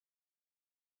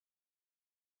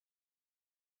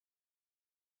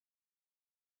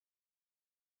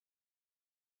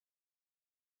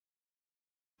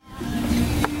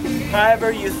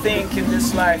however you think in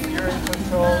this life, you're in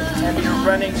control and you're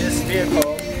running this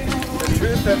vehicle, the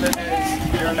truth of it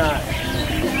is you're not.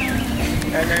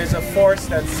 And there's a force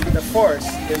the force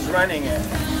is running it.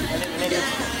 And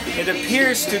it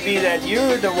appears to be that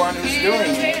you're the one who's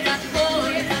doing it.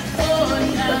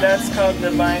 But that's called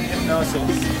divine hypnosis.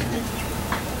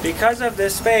 Because of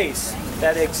this space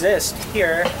that exists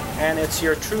here, and it's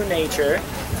your true nature,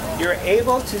 you're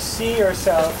able to see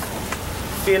yourself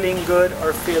feeling good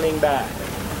or feeling bad,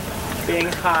 being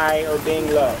high or being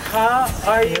low. How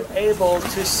are you able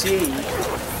to see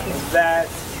that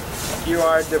you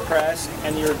are depressed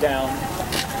and you're down?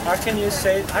 How can you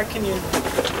say, how can you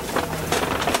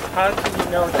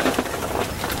know that?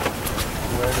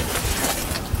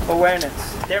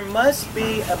 Awareness. There must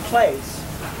be a place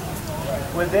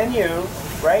within you,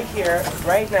 right here,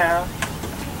 right now,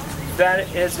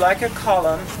 that is like a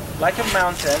column, like a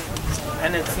mountain,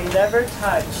 and it's never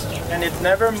touched, and it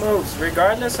never moves,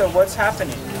 regardless of what's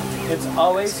happening. It's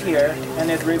always here, and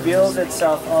it reveals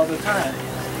itself all the time.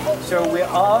 So we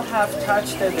all have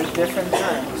touched it at different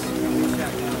times.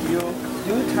 You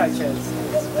do touch it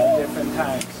at different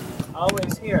times.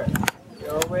 Always here. You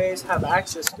always have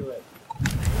access to it.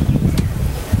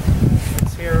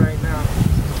 It's here right now.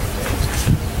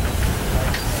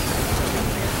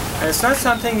 And it's not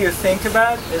something you think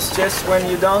about, it's just when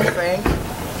you don't think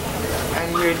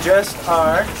and you just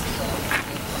are,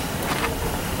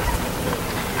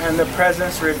 and the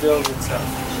presence reveals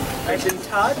itself. I've been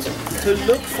taught to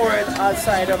look for it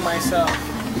outside of myself,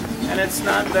 and it's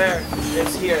not there,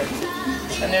 it's here.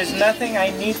 And there's nothing I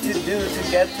need to do to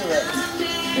get to it.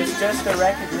 It's just a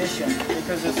recognition,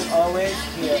 because it's always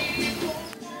here.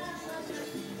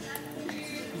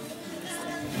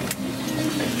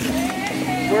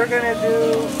 We're going to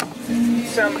do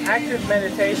some active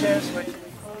meditations, which we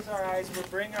close our eyes, we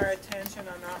bring our attention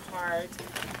on our heart,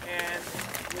 and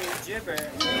we gibber.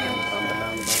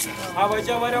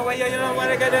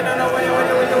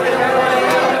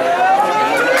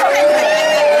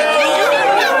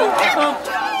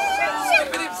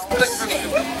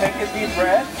 Take a deep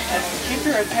breath and keep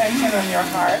your attention on your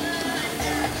heart,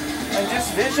 and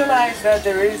just visualize that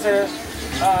there is a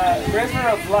river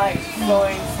of light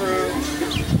flowing through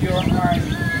your heart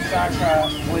chakra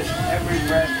with every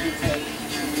breath you take.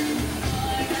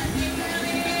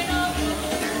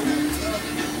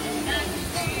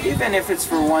 Even if it's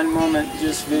for one moment,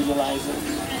 just visualize it.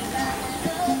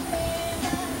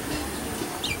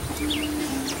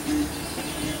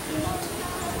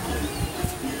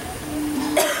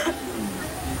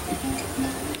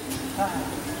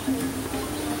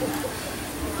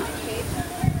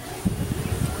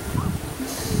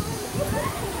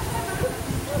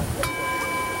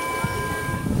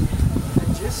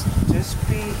 Just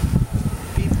be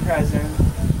present,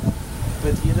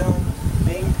 but you don't.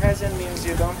 Being present means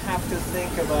you don't have to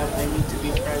think about I need to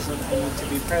be present, I need to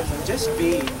be present. Just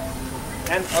be,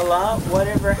 and allow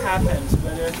whatever happens,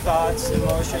 whether thoughts,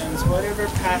 emotions, whatever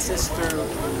passes through,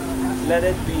 let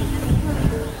it be.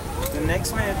 The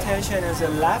next meditation is a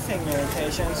laughing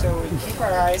meditation, so we keep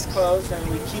our eyes closed and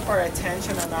we keep our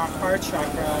attention on our heart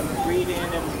chakra and breathe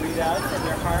in and breathe out from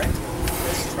your heart.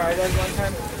 Let's try that one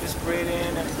time. Just breathe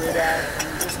in and breathe out.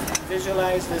 And just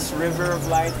visualize this river of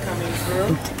light coming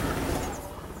through.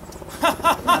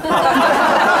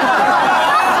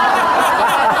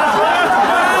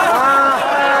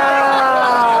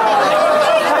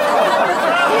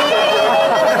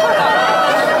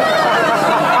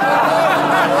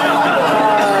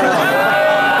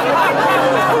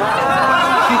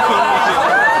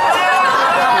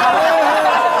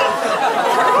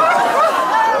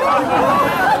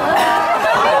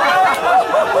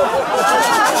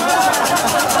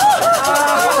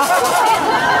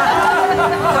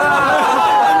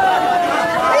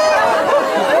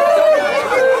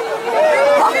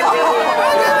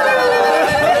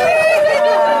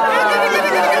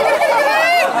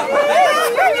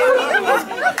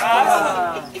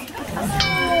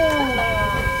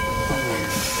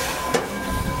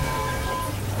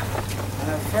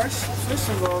 First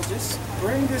of all, just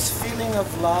bring this feeling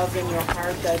of love in your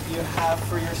heart that you have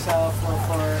for yourself or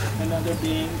for another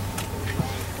being,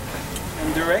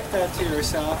 and direct that to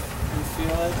yourself and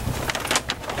feel it.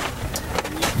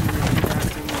 And you can repeat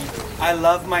after me. I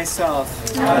love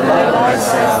myself. I love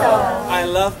myself. I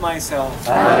love myself.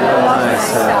 I love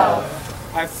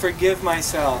myself. I forgive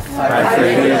myself. I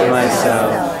forgive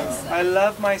myself. I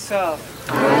love myself.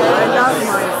 I love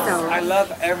myself. I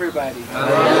love everybody.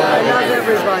 I love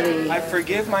everybody. I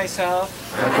forgive myself.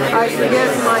 I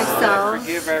forgive myself. I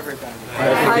forgive everybody.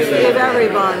 I forgive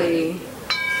everybody.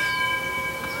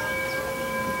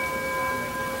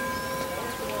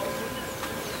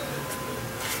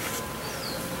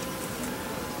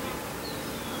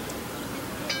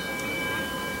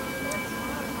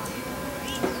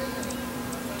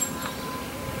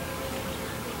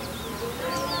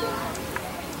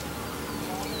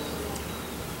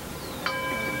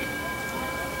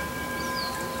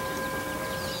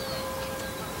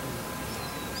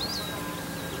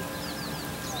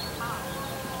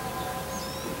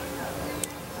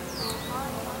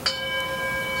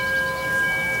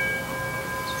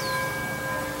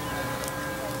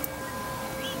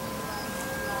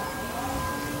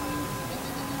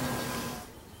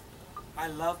 I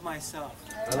love myself.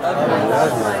 I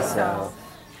love myself.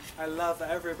 I love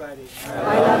everybody.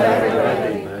 I love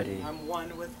everybody. I'm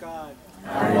one with God.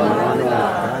 I'm one with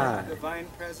God. Divine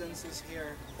presence is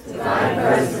here. Divine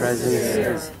presence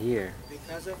is here.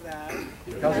 Because of that,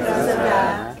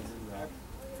 I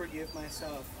forgive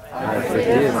myself. I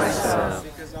forgive myself.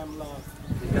 Because I'm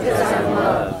loved. Because I'm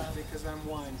loved. Because I'm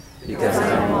one. Because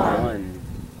I'm one.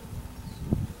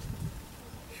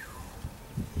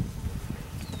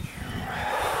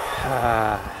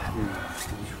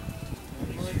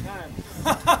 One more time.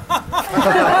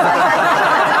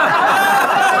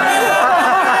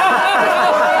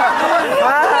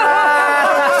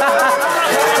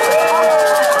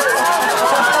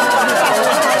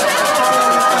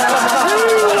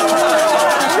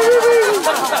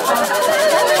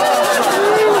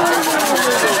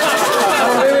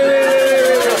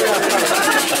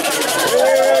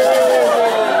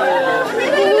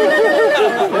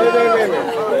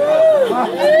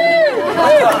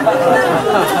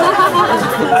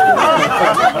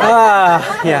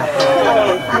 Yeah.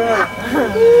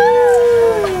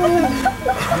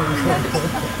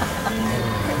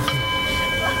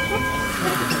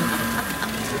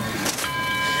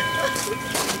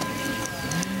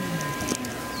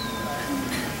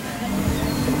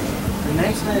 The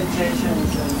next meditation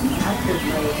is an active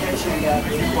meditation that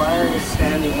requires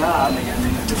standing up.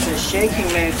 It's a shaking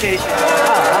meditation.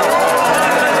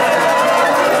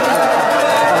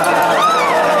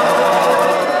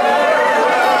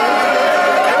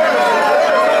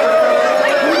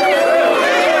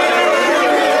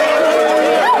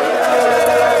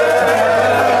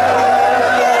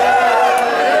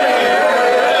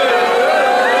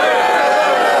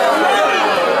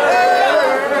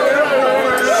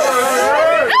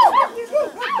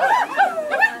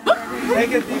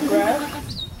 Take a deep breath.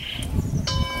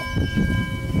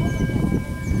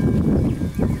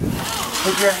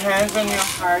 Put your hands on your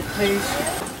heart, please.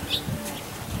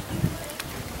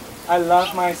 I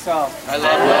love myself. I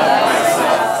love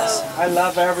myself. I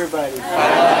love everybody. I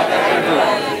love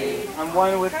everybody. I'm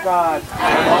one with God.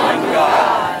 I'm one with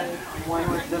God. I'm one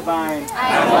with divine.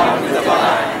 I'm one with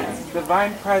divine.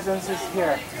 Divine presence is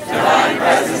here. Divine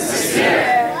presence is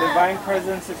here. Divine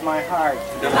presence is my heart.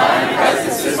 Divine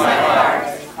presence is my heart.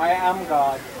 I am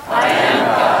God. I am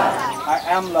God. I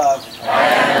am love. I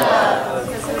am love.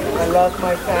 I love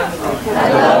my family.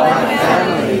 I love my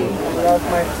family. I love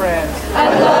my friends.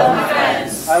 I love my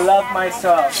friends. I love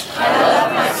myself. I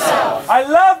love myself. I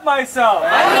love myself.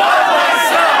 I love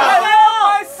myself. I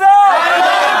love myself. I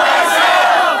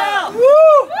love myself.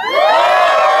 Woo!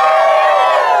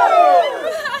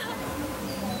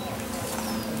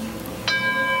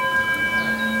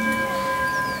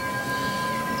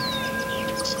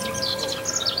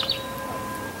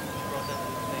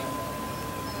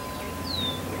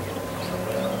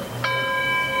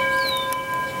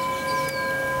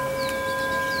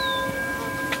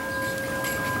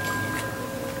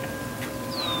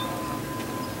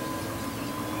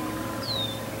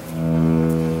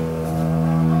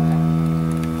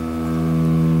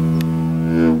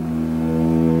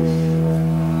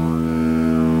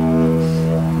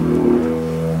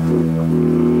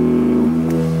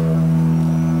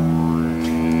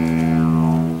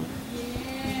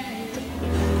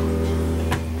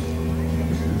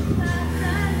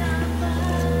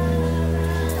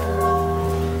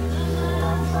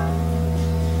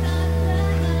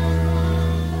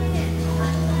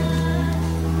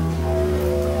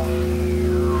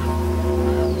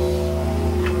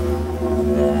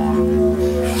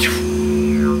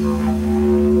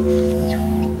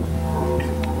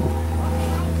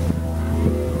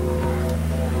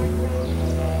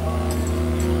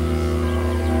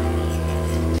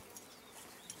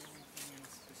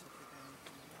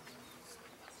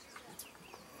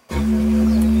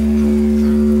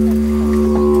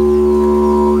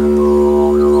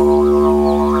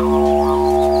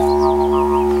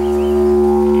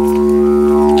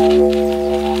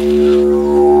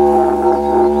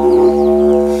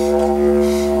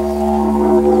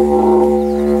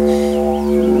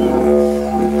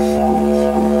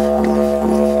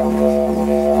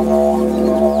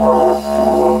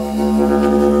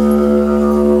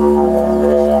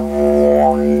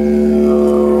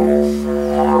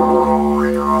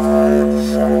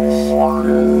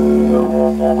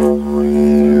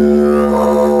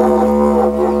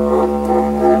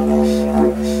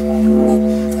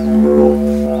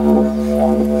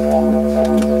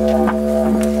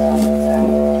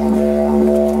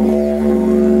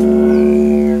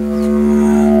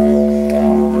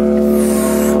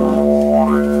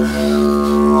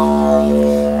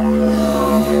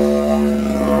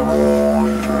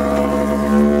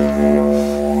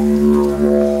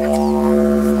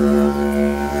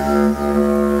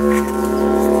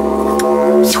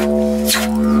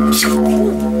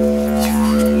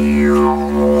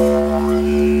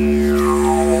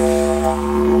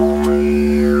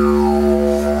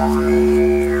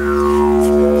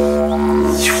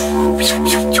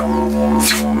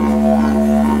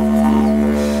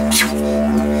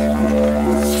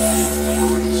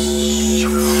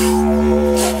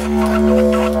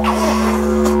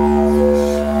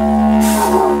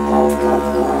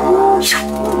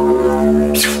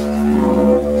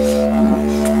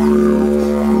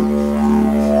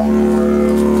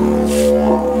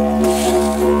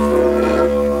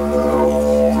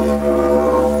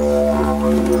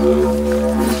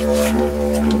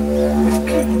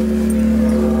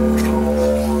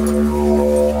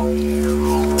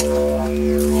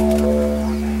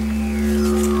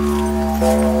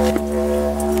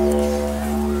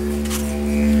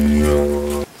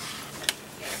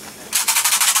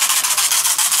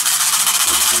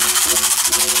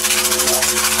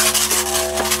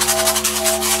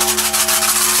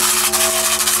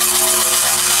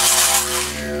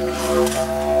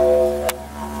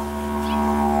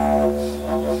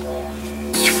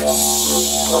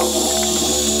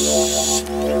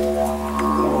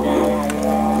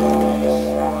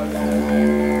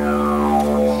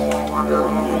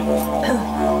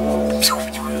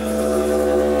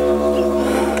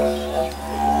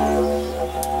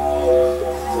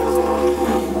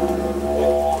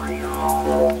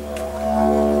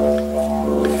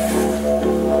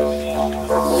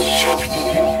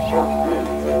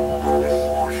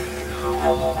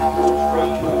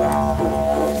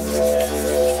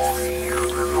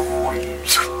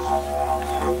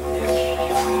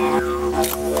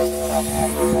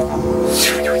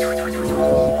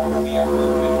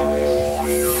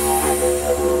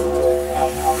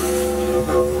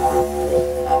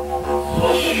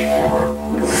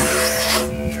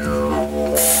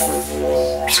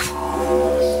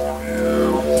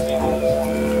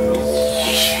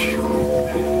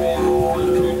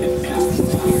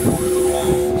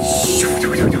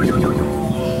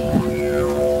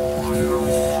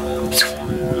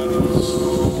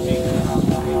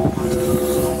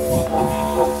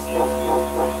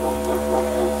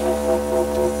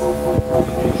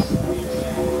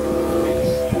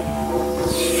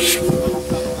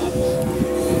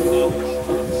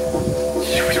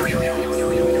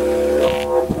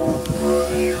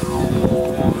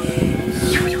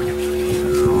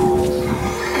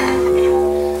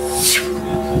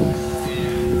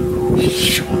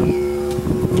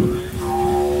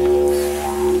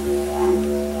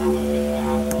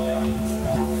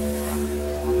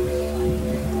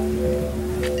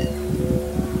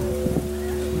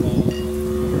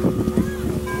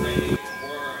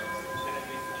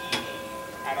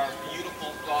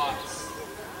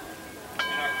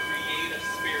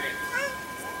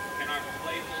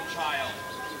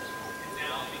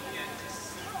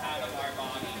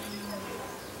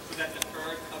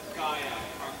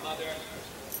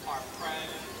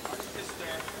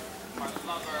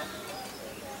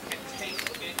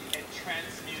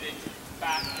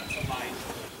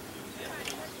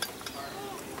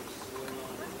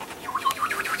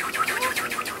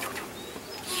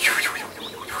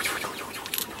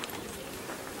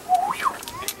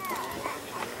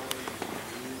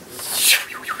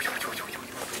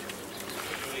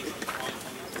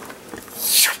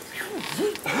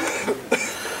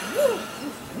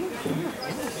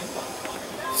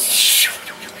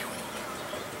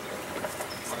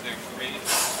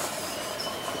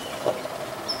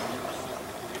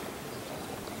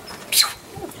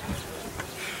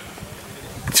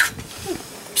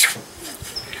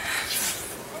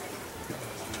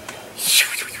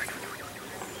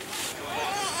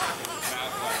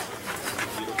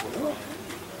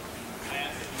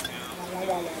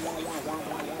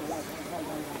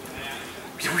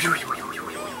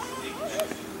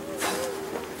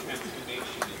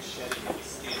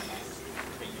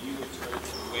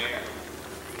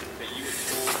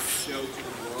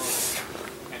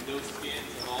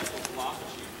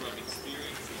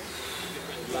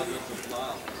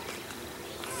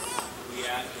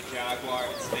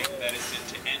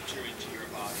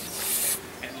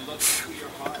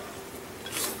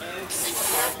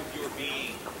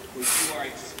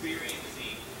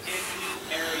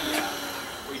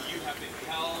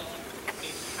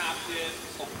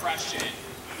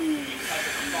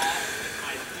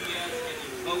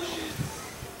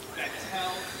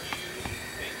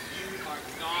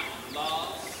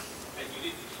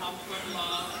 come from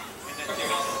love, and that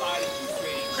they're outside of you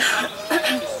creating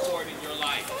so much